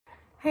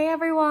Hey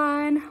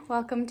everyone,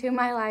 welcome to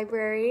my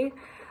library.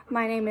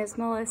 My name is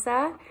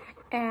Melissa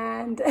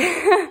and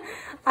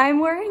I'm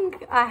wearing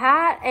a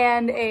hat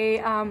and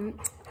a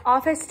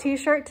office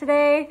t-shirt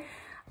today.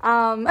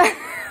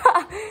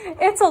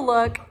 It's a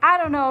look. I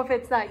don't know if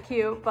it's that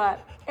cute,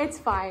 but it's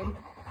fine.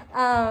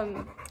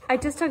 I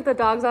just took the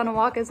dogs on a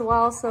walk as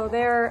well, so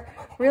they're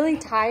really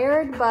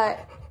tired,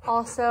 but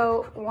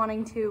also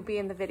wanting to be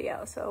in the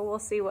video, so we'll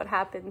see what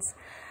happens.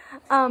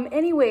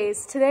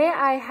 Anyways, today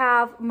I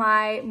have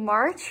my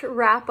March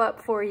wrap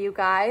up for you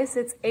guys.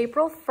 It's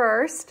April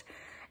 1st.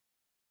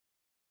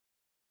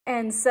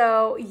 And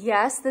so,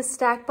 yes, the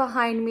stack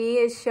behind me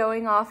is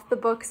showing off the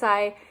books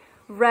I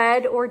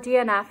read or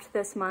DNF'd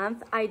this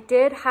month. I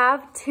did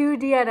have 2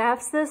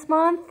 DNFs this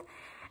month,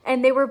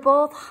 and they were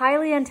both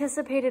highly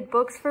anticipated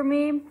books for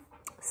me.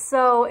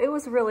 So it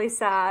was really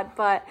sad,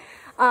 but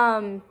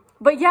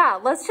yeah,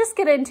 let's just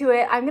get into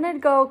it. I'm gonna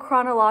go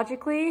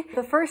chronologically.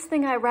 The first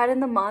thing I read in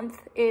the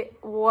month, it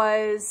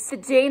was the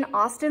Jane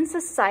Austen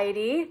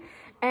Society,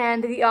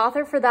 and the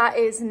author for that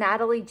is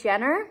Natalie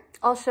Jenner.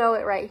 I'll show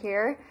it right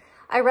here.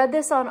 I read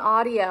this on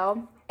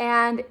audio,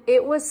 and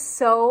it was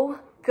so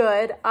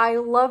good. I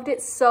loved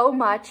it so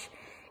much.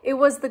 It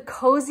was the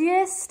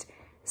coziest,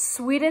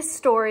 sweetest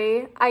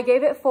story. I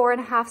gave it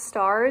 4.5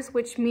 stars,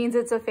 which means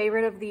it's a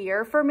favorite of the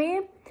year for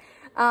me.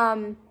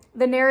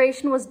 The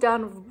narration was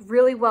done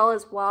really well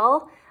as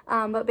well,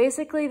 but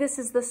basically this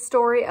is the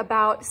story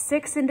about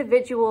 6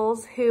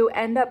 individuals who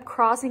end up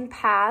crossing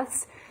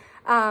paths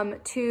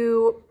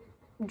to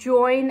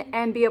join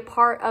and be a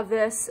part of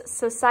this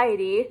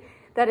society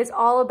that is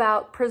all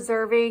about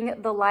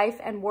preserving the life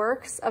and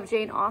works of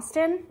Jane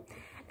Austen.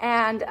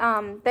 And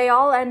they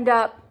all end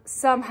up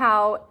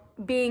somehow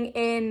being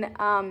in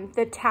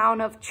the town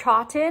of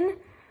Chawton.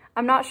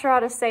 I'm not sure how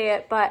to say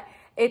it, but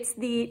it's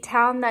the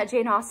town that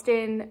Jane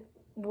Austen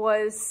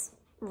was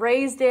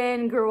raised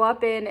in, grew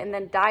up in, and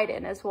then died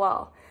in as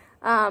well.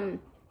 And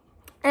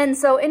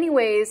so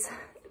anyways,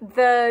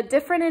 the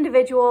different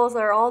individuals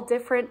are all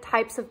different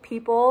types of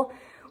people.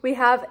 We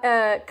have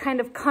a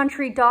kind of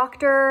country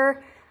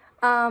doctor.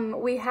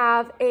 We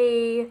have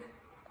a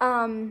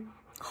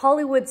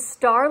Hollywood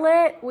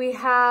starlet. We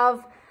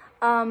have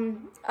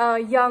a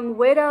young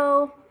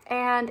widow.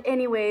 And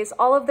anyways,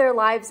 all of their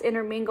lives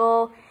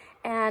intermingle.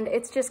 And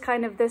it's just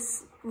kind of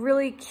this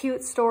really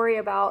cute story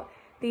about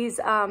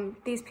these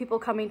people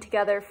coming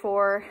together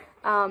for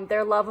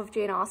their love of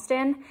Jane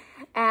Austen.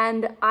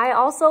 And I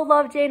also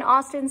love Jane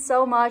Austen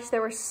so much.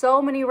 There were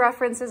so many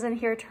references in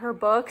here to her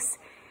books.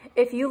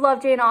 If you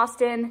love Jane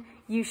Austen,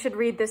 you should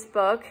read this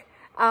book.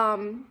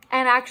 And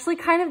actually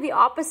kind of the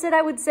opposite,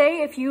 I would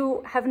say. If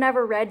you have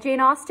never read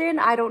Jane Austen,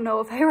 I don't know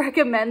if I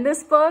recommend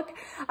this book.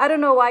 I don't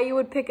know why you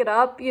would pick it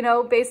up, you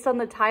know, based on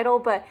the title,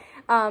 but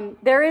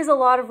there is a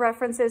lot of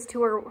references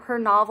to her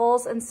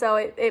novels, and so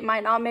it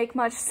might not make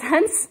much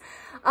sense.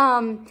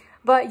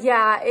 But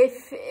yeah,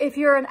 if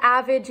you're an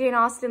avid Jane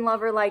Austen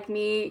lover like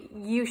me,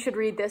 you should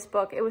read this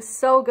book. It was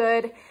so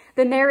good.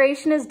 The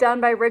narration is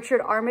done by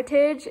Richard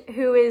Armitage,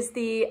 who is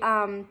the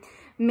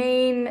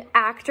main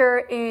actor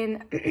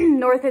in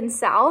North and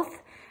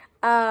South.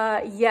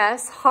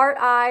 Yes, Heart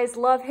Eyes,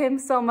 love him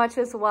so much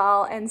as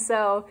well. And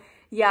so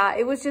yeah,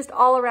 it was just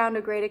all around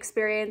a great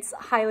experience.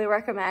 Highly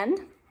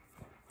recommend.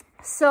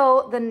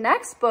 So the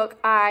next book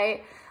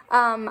I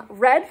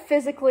read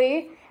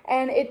physically,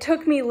 and it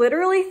took me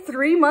literally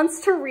 3 months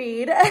to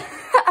read,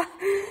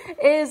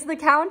 is The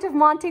Count of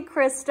Monte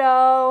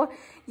Cristo.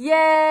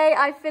 Yay,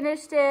 I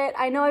finished it.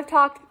 I know I've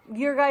talked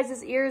your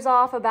guys' ears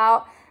off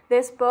about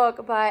this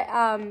book, but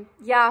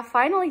yeah,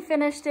 finally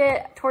finished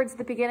it towards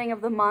the beginning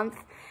of the month.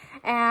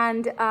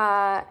 And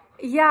yeah,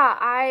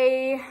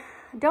 I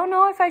don't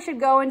know if I should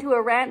go into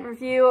a rant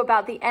review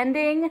about the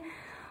ending,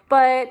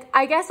 but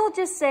I guess I'll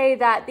just say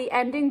that the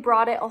ending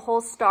brought it a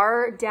whole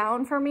star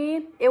down for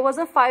me. It was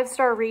a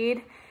 5-star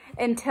read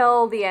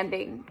until the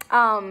ending.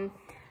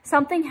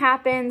 Something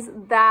happens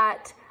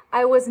that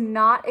I was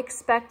not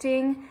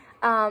expecting.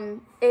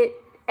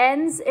 It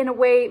ends in a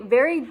way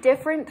very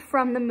different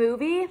from the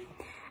movie,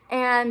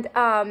 and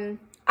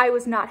I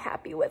was not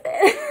happy with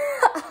it.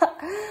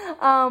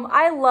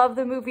 I love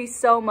the movie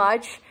so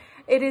much.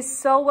 It is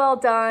so well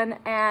done,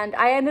 and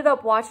I ended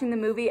up watching the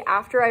movie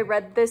after I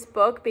read this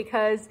book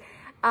because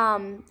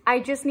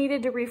I just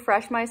needed to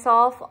refresh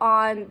myself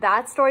on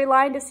that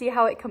storyline to see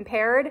how it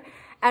compared.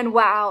 And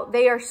wow,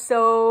 they are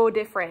so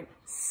different,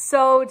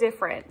 so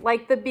different.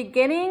 Like the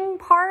beginning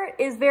part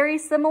is very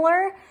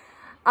similar,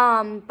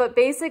 but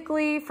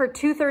basically for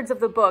 2/3 of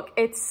the book,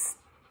 it's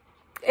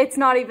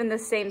not even the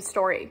same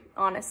story,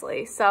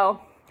 honestly. So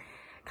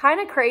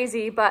kind of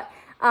crazy, but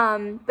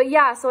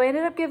yeah, so I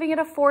ended up giving it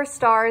a 4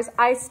 stars.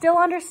 I still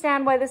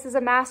understand why this is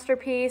a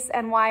masterpiece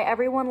and why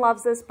everyone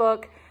loves this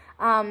book.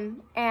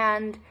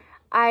 And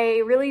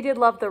I really did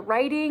love the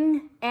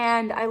writing,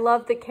 and I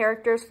loved the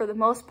characters for the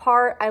most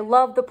part. I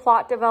love the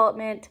plot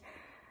development.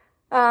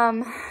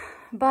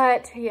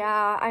 But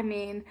yeah, I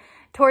mean,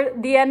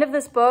 toward the end of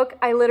this book,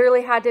 I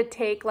literally had to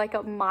take like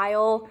a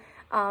mile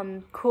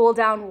cool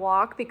down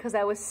walk because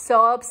I was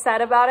so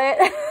upset about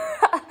it.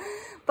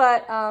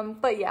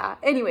 But yeah,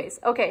 anyways,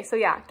 okay, so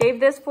yeah, gave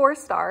this 4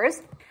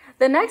 stars.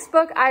 The next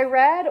book I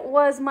read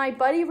was my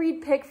buddy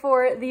read pick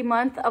for the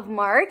month of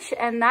March,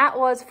 and that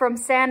was From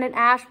Sand and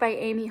Ash by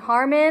Amy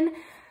Harmon.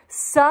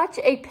 Such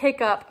a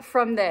pickup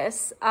from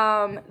this.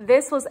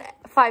 This was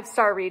a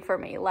 5-star read for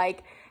me,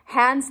 like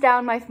hands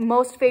down my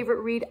most favorite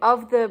read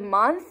of the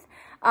month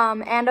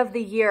and of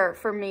the year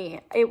for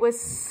me. It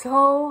was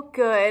so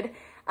good.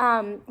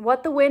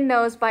 What the Wind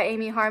Knows by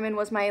Amy Harmon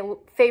was my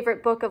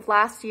favorite book of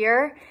last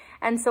year,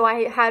 and so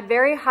I had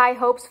very high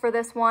hopes for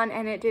this one,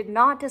 and it did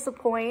not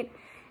disappoint.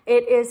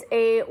 It is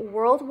a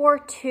World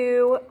War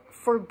II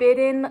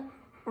forbidden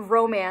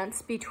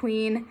romance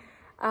between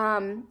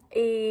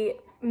a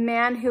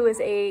man who is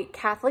a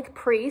Catholic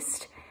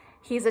priest,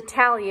 he's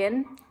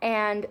Italian,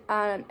 and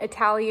an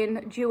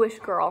Italian Jewish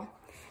girl.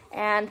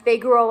 And they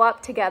grow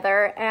up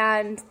together,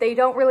 and they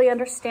don't really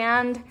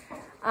understand,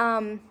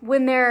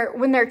 when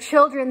they're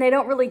children, they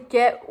don't really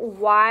get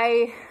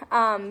why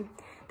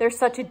there's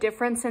such a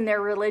difference in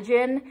their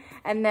religion.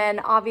 And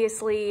then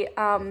obviously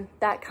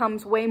that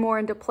comes way more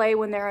into play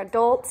when they're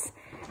adults,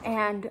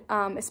 and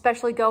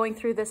especially going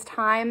through this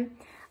time.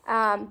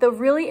 The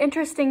really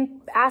interesting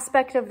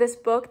aspect of this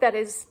book that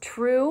is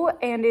true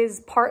and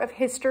is part of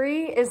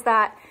history is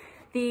that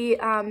the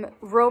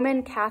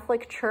Roman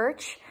Catholic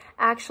Church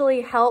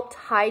actually helped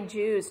hide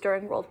Jews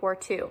during World War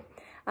II.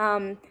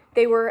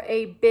 They were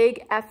a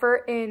big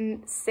effort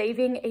in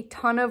saving a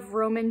ton of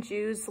Roman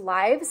Jews'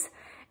 lives.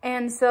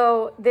 And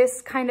so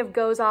this kind of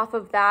goes off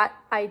of that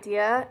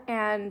idea.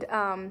 And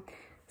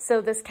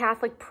so this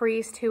Catholic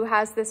priest who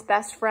has this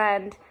best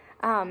friend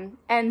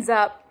ends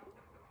up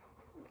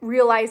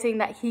realizing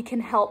that he can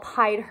help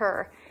hide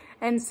her.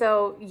 And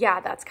so, yeah,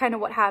 that's kind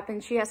of what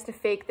happens. She has to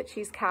fake that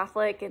she's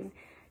Catholic, and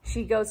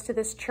she goes to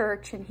this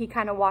church, and he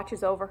kind of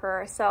watches over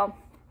her. So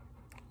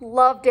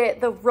loved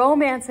it. The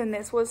romance in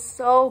this was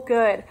so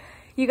good.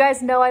 You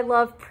guys know I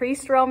love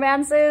priest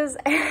romances,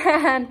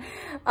 and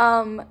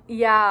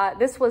yeah,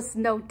 this was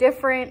no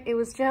different. It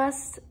was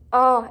just,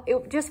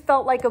 it just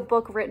felt like a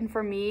book written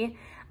for me.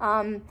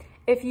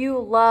 If you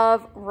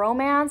love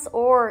romance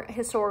or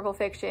historical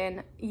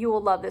fiction, you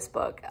will love this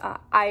book.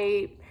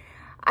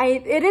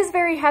 It is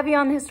very heavy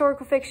on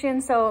historical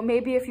fiction, so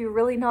maybe if you're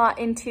really not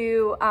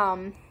into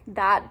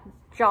that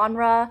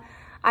genre,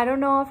 I don't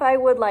know if I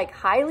would like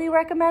highly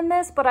recommend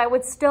this, but I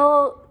would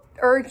still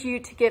urge you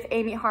to give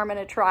Amy Harmon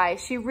a try.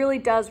 She really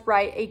does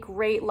write a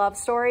great love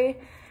story,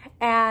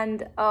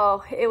 and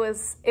oh, it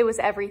was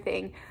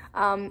everything.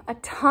 A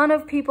ton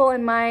of people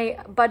in my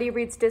Buddy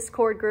Reads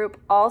Discord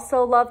group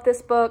also loved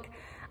this book.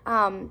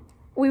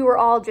 We were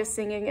all just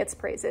singing its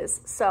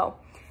praises. So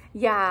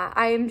yeah,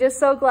 I am just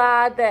so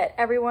glad that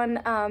everyone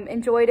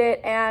enjoyed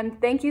it, and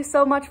thank you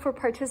so much for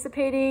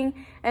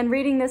participating and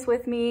reading this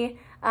with me.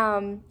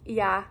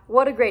 Yeah,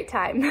 what a great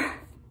time.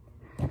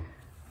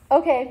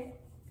 Okay.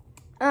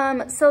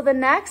 So the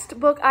next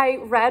book I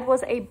read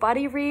was a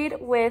buddy read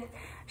with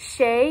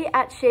Shae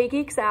at Shae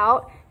Geeks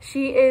Out.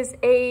 She is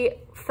a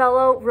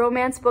fellow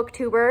romance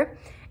booktuber,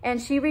 and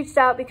she reached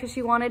out because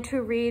she wanted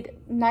to read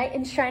Knight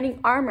in Shining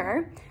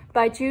Armor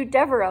by Jude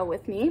Devereaux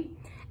with me.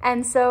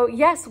 And so,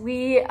 yes,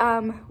 we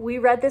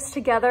read this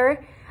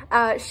together.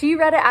 She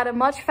read it at a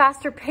much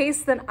faster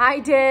pace than I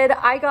did.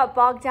 I got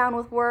bogged down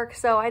with work,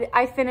 so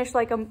I finished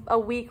like a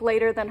week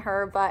later than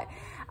her, but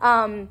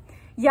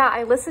yeah,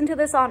 I listened to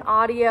this on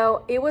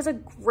audio. It was a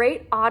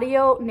great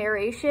audio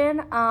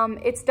narration.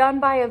 It's done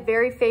by a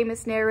very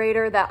famous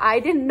narrator that I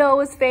didn't know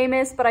was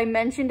famous, but I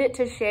mentioned it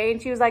to Shae,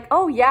 and she was like,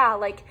 oh yeah,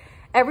 like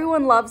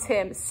everyone loves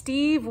him.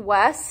 Steve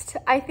West,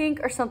 I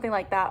think, or something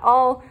like that.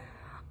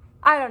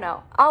 I don't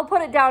know. I'll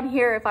put it down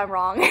here if I'm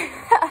wrong.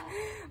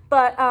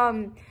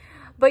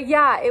 But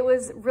yeah, it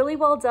was really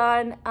well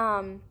done.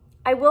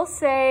 I will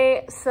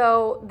say,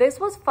 so this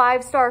was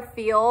 5-star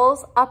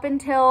feels up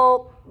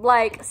until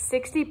like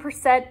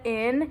 60%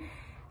 in.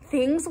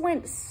 Things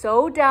went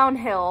so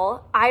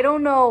downhill. I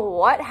don't know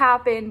what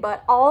happened,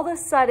 but all of a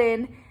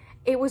sudden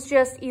it was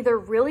just either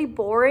really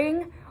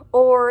boring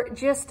or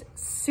just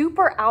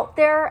super out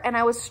there, and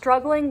I was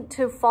struggling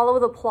to follow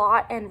the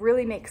plot and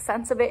really make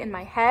sense of it in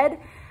my head.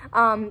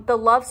 The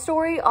love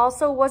story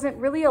also wasn't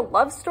really a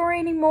love story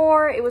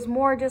anymore. It was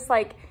more just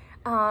like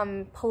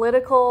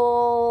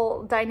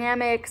political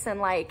dynamics and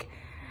like,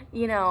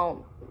 you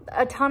know,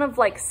 a ton of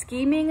like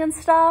scheming and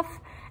stuff.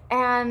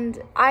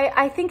 And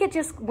I think it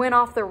just went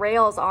off the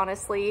rails,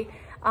 honestly.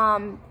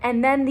 And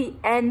then the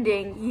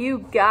ending,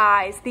 you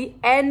guys, the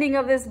ending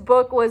of this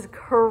book was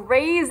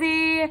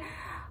crazy.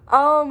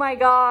 Oh my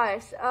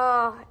gosh.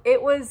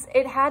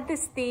 It had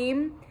this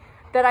theme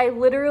that I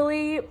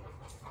literally,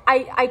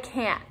 I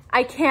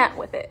can't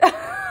with it.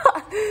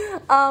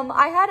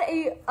 I had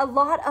a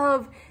lot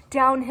of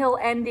downhill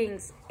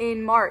endings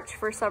in March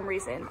for some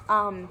reason.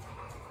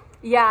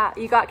 Yeah,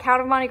 you got Count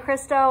of Monte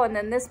Cristo, and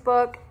then this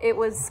book, it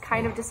was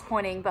kind of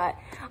disappointing, but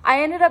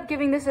I ended up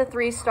giving this a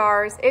 3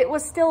 stars. It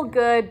was still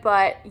good,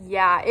 but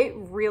yeah, it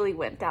really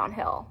went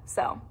downhill.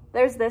 So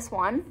there's this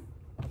one.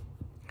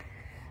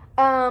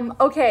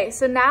 Okay,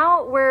 so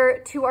now we're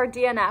to our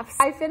DNFs.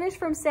 I finished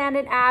From Sand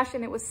and Ash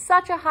and it was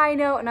such a high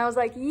note, and I was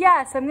like,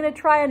 yes, I'm gonna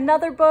try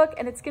another book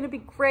and it's gonna be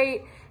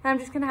great, and I'm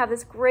just gonna have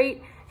this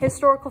great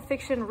historical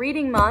fiction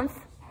reading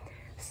month.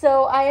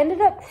 So I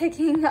ended up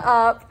picking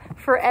up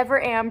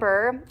Forever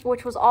Amber,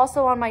 which was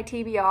also on my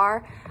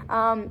TBR.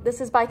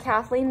 This is by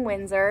Kathleen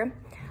Winsor.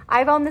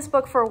 I've owned this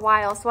book for a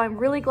while, so I'm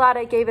really glad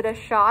I gave it a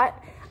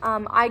shot.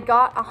 I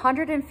got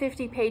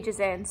 150 pages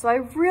in, so I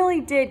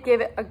really did give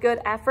it a good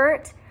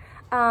effort.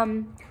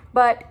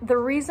 But the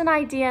reason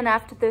I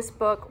DNF'd this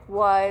book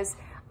was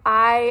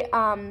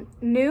I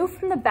knew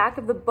from the back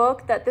of the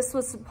book that this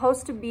was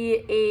supposed to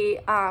be a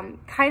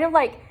kind of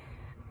like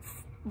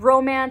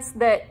romance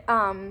that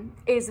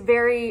is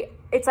very,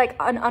 it's like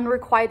an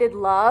unrequited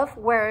love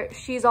where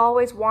she's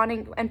always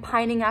wanting and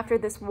pining after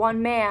this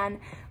one man,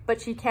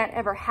 but she can't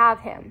ever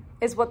have him,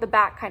 is what the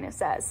back kind of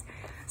says.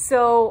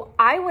 So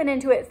I went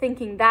into it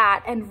thinking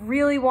that and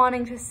really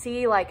wanting to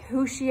see like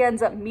who she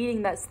ends up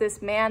meeting, that's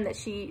this man that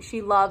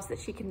she loves that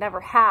she can never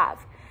have.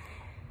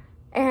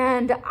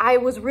 And I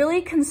was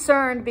really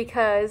concerned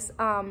because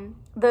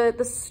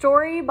the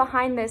story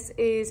behind this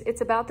is it's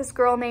about this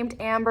girl named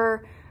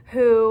Amber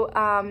who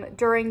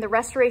during the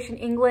Restoration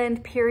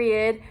England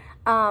period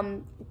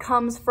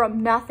comes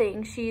from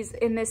nothing. She's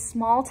in this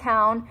small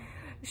town.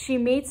 She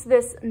meets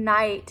this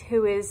knight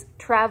who is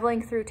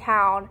traveling through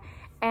town,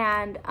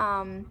 and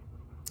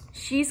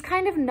she's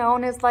kind of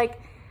known as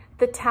like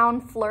the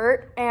town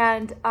flirt.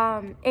 And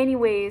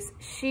anyways,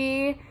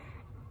 she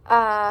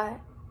kind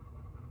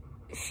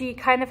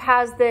of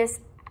has this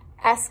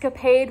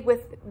escapade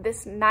with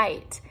this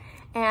knight,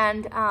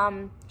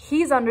 and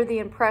he's under the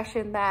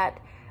impression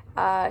that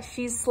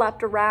she's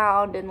slept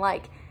around and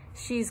like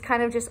she's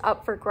kind of just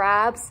up for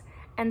grabs.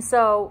 And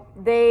so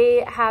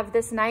they have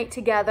this night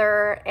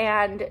together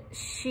and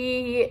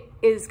she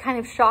is kind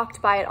of shocked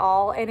by it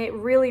all, and it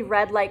really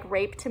read like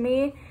rape to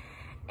me.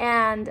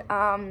 And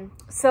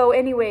so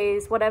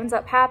anyways, what ends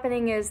up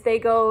happening is they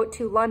go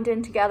to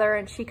London together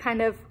and she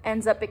kind of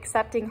ends up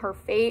accepting her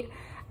fate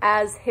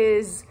as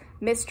his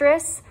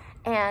mistress,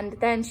 and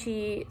then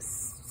she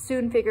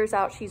soon figures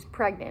out she's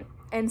pregnant.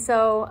 And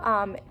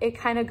so it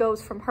kind of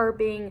goes from her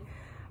being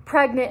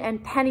pregnant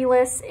and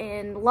penniless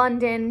in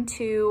London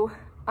to,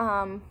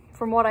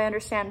 from what I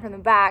understand from the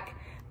back,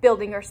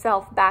 building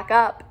herself back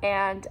up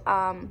and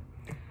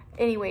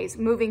anyways,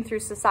 moving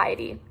through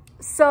society.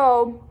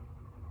 So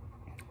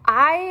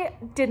I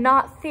did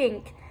not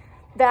think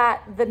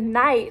that the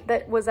knight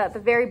that was at the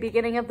very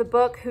beginning of the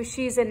book, who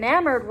she's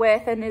enamored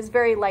with and is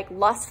very like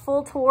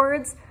lustful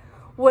towards,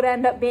 would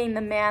end up being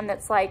the man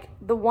that's like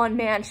the one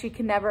man she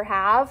can never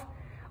have.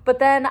 But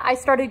then I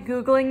started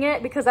Googling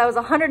it because I was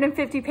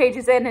 150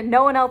 pages in and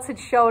no one else had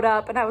showed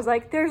up. And I was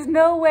like, there's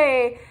no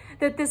way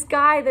that this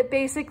guy that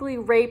basically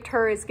raped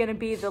her is going to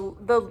be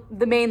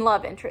the main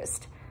love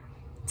interest.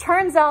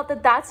 Turns out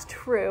that that's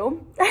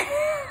true.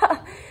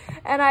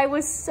 And I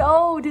was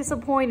so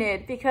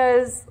disappointed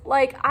because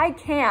like, I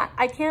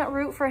can't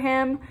root for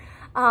him.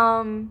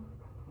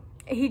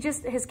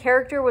 His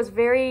character was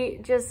very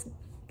just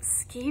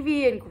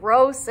skeevy and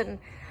gross, and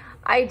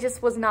I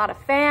just was not a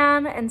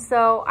fan. And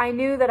so I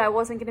knew that I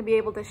wasn't going to be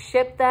able to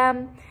ship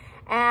them.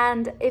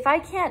 And if I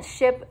can't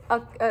ship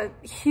a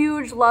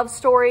huge love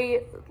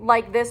story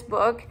like this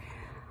book,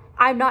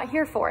 I'm not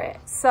here for it.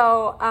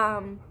 So,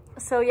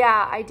 so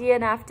yeah, I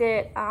DNF'd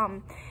it.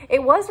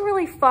 It was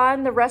really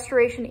fun, the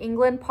Restoration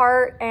England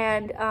part,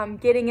 and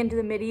getting into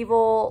the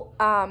medieval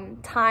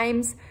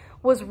times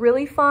was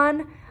really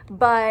fun.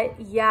 But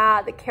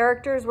yeah, the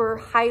characters were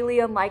highly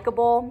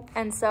unlikable,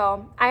 and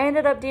so I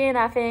ended up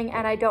DNFing,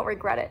 and I don't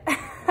regret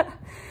it.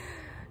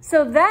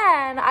 So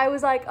then I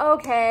was like,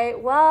 okay,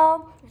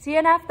 well,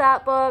 DNF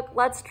that book.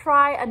 Let's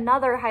try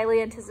another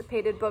highly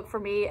anticipated book for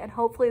me, and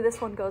hopefully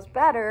this one goes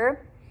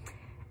better.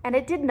 And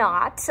it did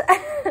not.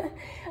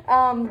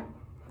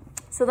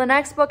 So the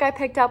next book I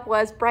picked up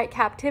was Bright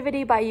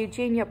Captivity by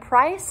Eugenia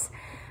Price.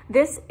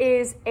 This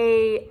is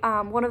a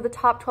one of the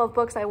top 12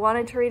 books I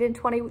wanted to read in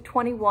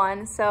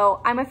 2021.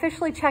 So I'm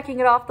officially checking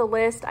it off the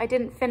list. I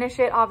didn't finish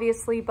it,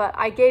 obviously, but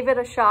I gave it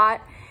a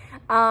shot.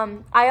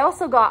 I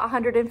also got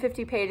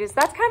 150 pages.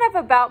 That's kind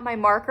of about my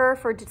marker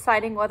for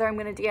deciding whether I'm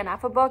going to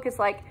DNF a book, is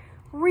like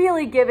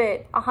really give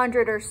it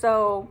 100 or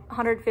so,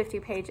 150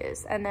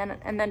 pages, and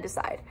then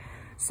decide.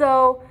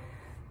 So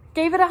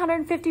gave it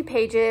 150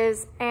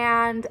 pages,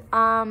 and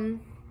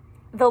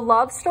the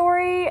love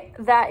story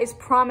that is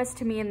promised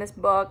to me in this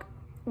book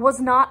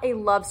was not a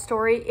love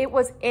story. It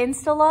was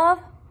insta-love,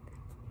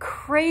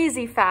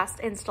 crazy fast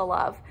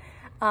insta-love.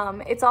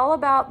 It's all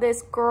about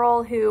this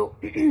girl who,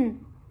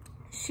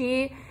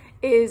 she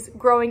is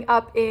growing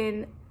up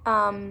in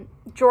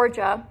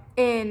Georgia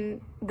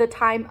in the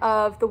time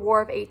of the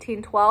War of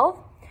 1812.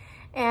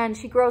 And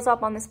she grows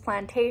up on this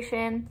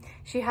plantation.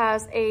 She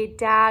has a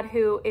dad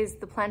who is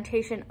the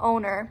plantation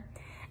owner.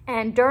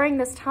 And during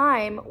this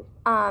time,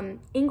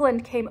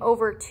 England came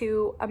over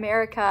to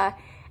America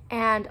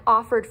and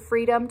offered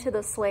freedom to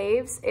the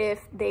slaves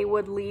if they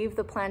would leave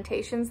the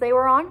plantations they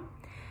were on.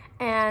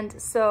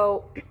 And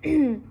so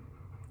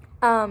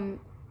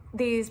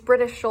these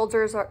British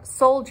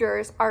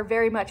soldiers are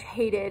very much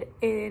hated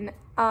in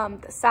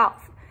the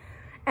South.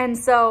 And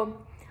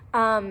so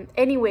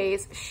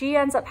anyways, she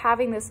ends up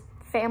having this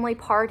family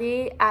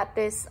party at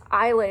this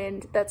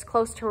island that's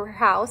close to her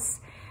house.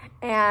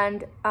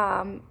 And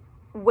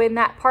when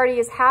that party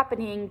is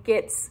happening,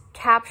 gets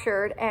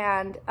captured,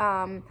 and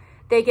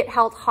they get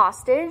held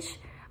hostage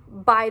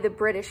by the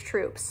British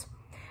troops.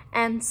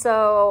 And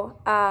so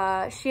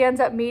she ends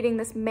up meeting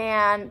this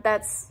man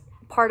that's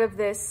part of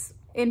this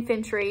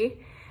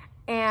infantry,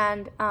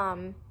 and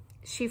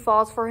she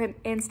falls for him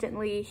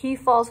instantly. He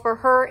falls for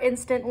her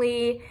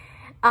instantly.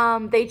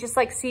 They just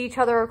like see each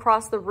other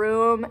across the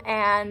room,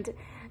 and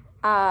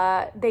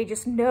they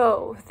just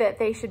know that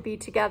they should be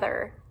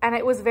together. And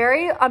it was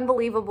very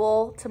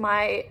unbelievable to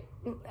my,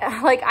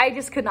 like, I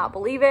just could not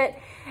believe it.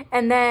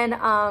 And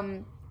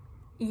then,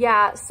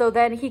 yeah, so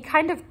then he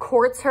kind of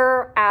courts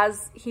her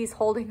as he's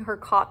holding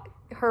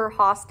her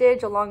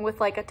hostage, along with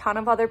like a ton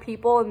of other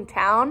people in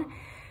town.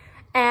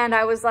 And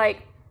I was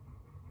like,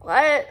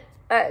 what?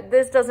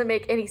 This doesn't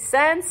make any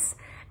sense.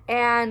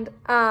 And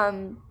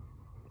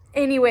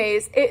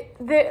anyways,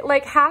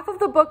 like half of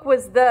the book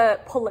was the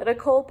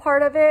political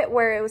part of it,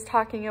 where it was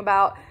talking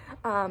about,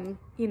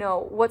 you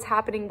know, what's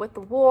happening with the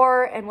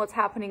war and what's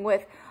happening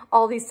with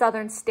all these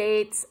southern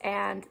states.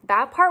 And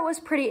that part was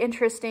pretty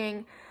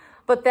interesting.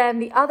 But then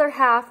the other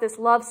half, this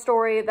love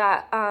story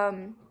that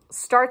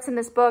starts in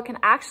this book and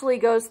actually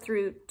goes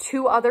through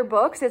 2 other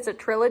books, it's a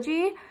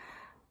trilogy.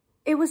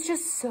 It was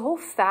just so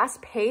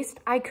fast paced.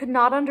 I could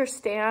not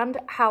understand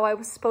how I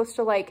was supposed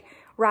to like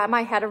wrap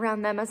my head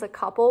around them as a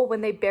couple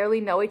when they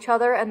barely know each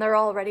other and they're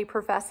already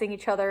professing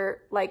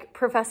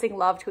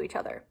love to each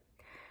other.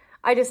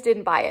 I just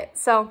didn't buy it.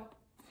 So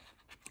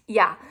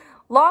yeah,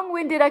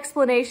 long-winded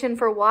explanation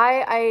for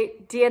why I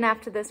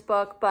DNF'd this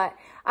book, but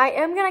I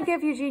am going to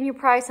give Eugenia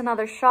Price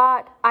another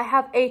shot. I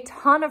have a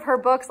ton of her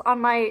books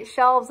on my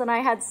shelves, and I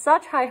had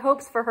such high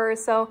hopes for her,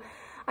 so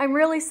I'm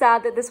really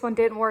sad that this one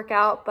didn't work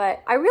out,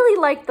 but I really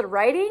liked the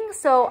writing,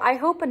 so I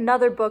hope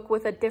another book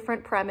with a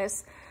different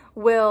premise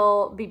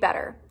will be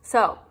better.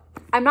 So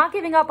I'm not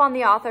giving up on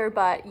the author,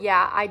 but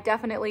yeah, I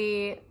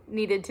definitely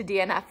needed to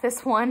DNF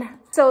this one.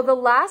 So the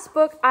last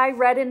book I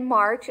read in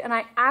March, and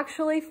I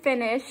actually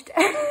finished,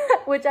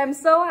 which I'm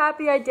so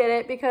happy I did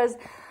it, because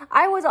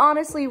I was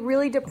honestly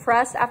really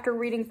depressed after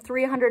reading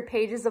 300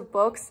 pages of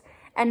books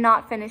and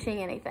not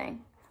finishing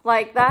anything.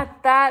 Like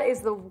that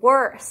is the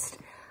worst.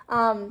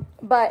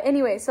 But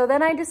anyway, so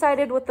then I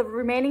decided with the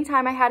remaining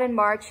time I had in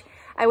March,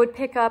 I would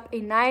pick up a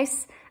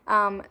nice,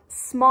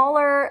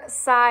 smaller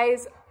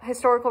size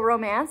historical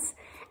romance.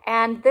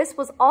 And this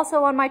was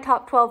also on my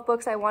top 12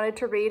 books I wanted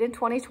to read in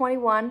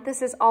 2021.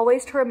 This is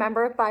Always to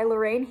Remember by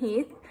Lorraine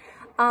Heath.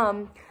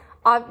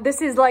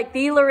 This is like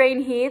the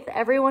Lorraine Heath.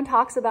 Everyone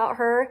talks about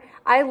her.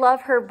 I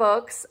love her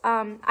books.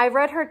 I've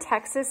read her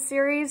Texas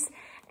series,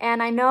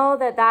 and I know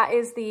that that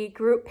is the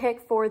group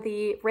pick for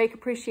the Rake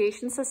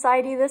Appreciation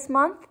Society this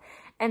month.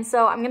 And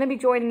so I'm going to be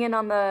joining in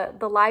on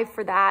the live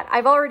for that.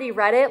 I've already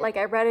read it, like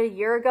I read it a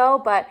year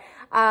ago, but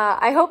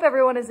I hope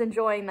everyone is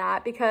enjoying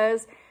that,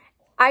 because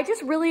I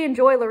just really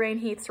enjoy Lorraine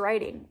Heath's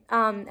writing.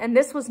 And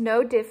this was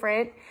no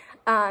different.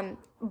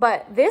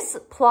 But this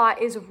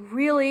plot is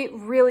really,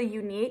 really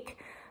unique.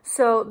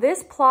 So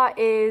this plot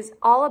is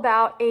all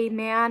about a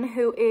man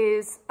who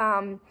is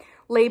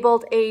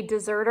labeled a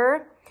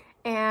deserter.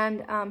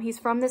 And he's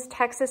from this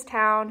Texas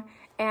town.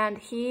 And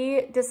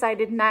he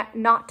decided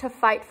not to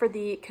fight for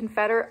the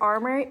Confederate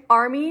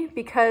army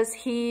because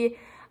he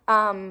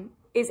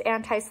is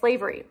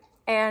anti-slavery.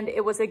 And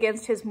it was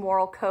against his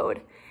moral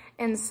code.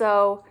 And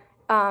so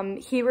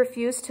he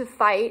refused to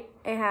fight,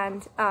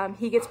 and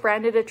he gets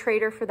branded a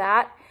traitor for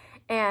that.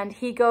 And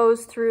he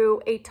goes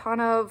through a ton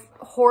of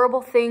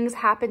horrible things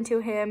happen to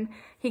him.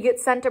 He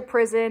gets sent to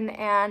prison,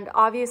 and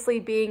obviously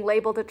being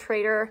labeled a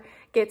traitor,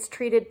 gets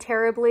treated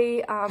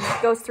terribly,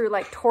 goes through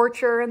like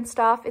torture and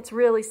stuff. It's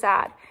really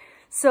sad.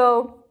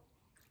 So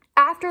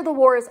after the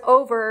war is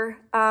over,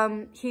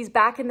 he's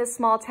back in this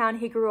small town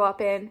he grew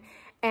up in,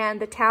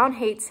 and the town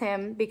hates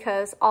him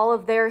because all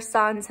of their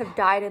sons have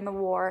died in the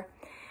war.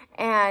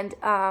 And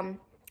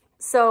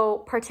so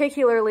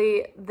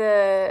particularly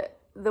the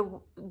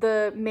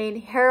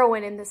main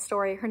heroine in this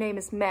story, her name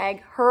is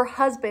Meg, her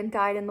husband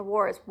died in the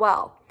war as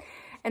well.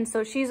 And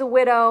so she's a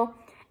widow,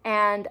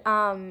 and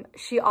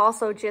she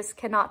also just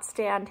cannot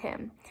stand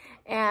him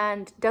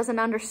and doesn't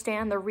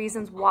understand the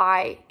reasons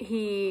why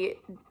he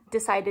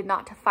decided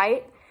not to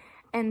fight.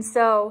 And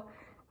so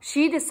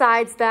she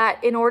decides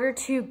that in order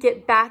to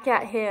get back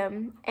at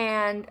him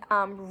and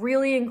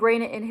really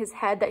ingrain it in his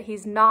head that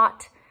he's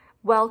not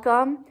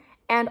welcome,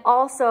 and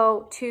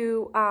also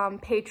to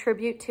pay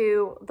tribute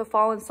to the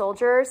fallen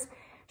soldiers,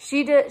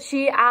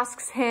 she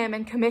asks him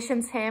and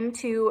commissions him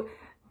to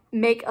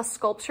make a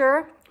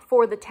sculpture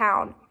for the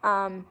town,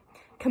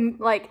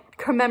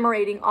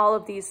 commemorating all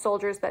of these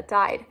soldiers that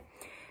died.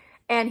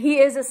 And he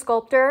is a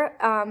sculptor.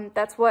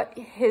 That's what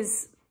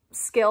his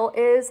skill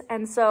is.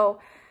 And so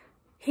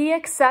he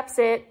accepts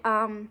it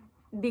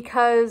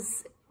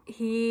because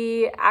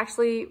he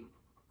actually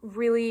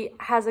really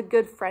has a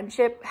good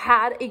friendship,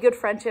 had a good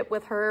friendship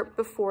with her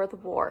before the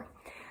war.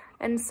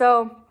 And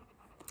so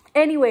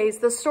anyways,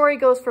 the story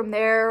goes from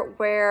there,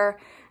 where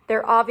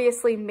they're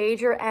obviously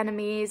major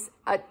enemies,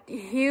 a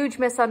huge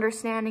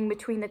misunderstanding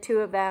between the two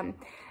of them.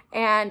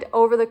 And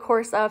over the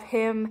course of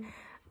him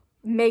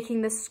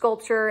making this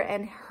sculpture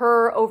and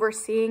her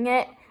overseeing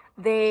it,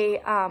 they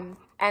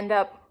end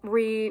up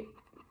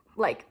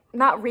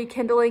not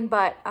rekindling,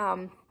 but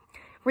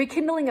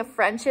rekindling a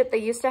friendship they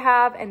used to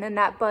have, and then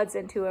that buds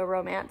into a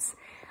romance.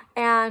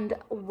 And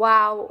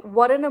wow,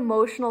 what an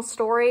emotional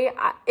story.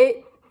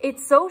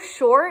 It's so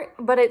short,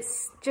 but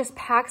it's just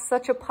packs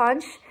such a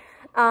punch.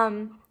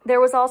 There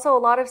was also a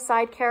lot of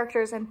side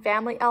characters and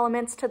family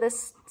elements to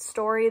this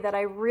story that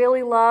I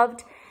really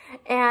loved.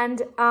 And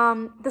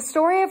the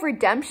story of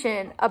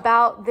redemption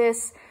about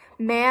this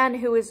man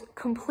who is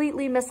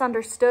completely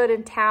misunderstood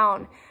in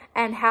town,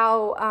 and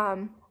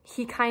how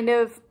he kind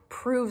of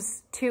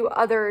proves to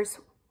others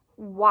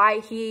why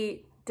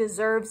he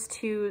deserves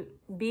to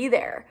be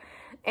there.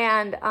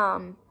 And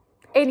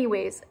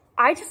anyways,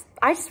 I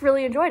just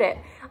really enjoyed it.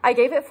 I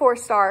gave it 4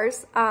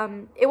 stars.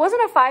 It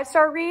wasn't a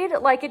 5-star read.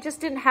 Like, it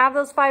just didn't have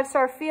those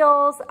 5-star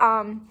feels.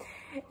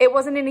 It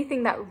wasn't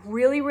anything that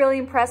really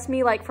impressed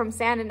me, like from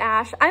Sand and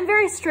Ash. I'm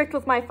very strict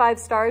with my 5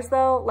 stars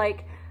though,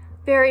 like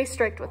very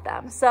strict with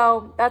them.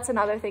 So that's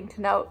another thing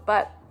to note.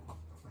 But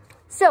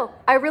still,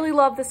 I really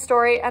love this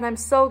story, and I'm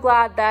so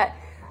glad that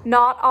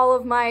not all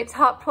of my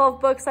top 12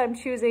 books I'm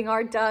choosing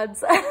are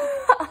duds.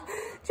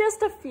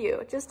 Just a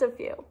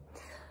few.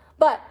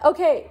 But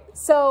okay,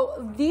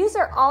 so these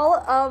are all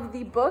of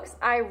the books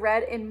I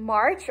read in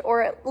March,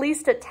 or at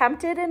least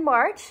attempted in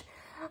March.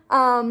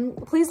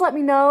 Please let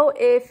me know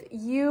if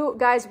you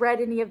guys read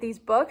any of these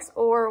books,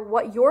 or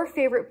what your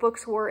favorite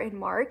books were in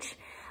March.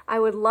 I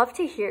would love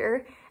to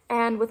hear.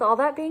 And with all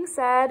that being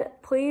said,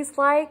 please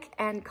like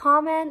and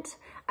comment.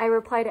 I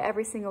reply to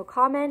every single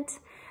comment.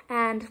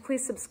 And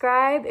please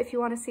subscribe if you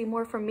want to see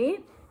more from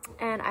me.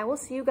 And I will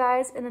see you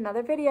guys in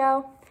another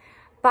video.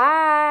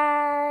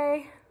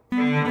 Bye!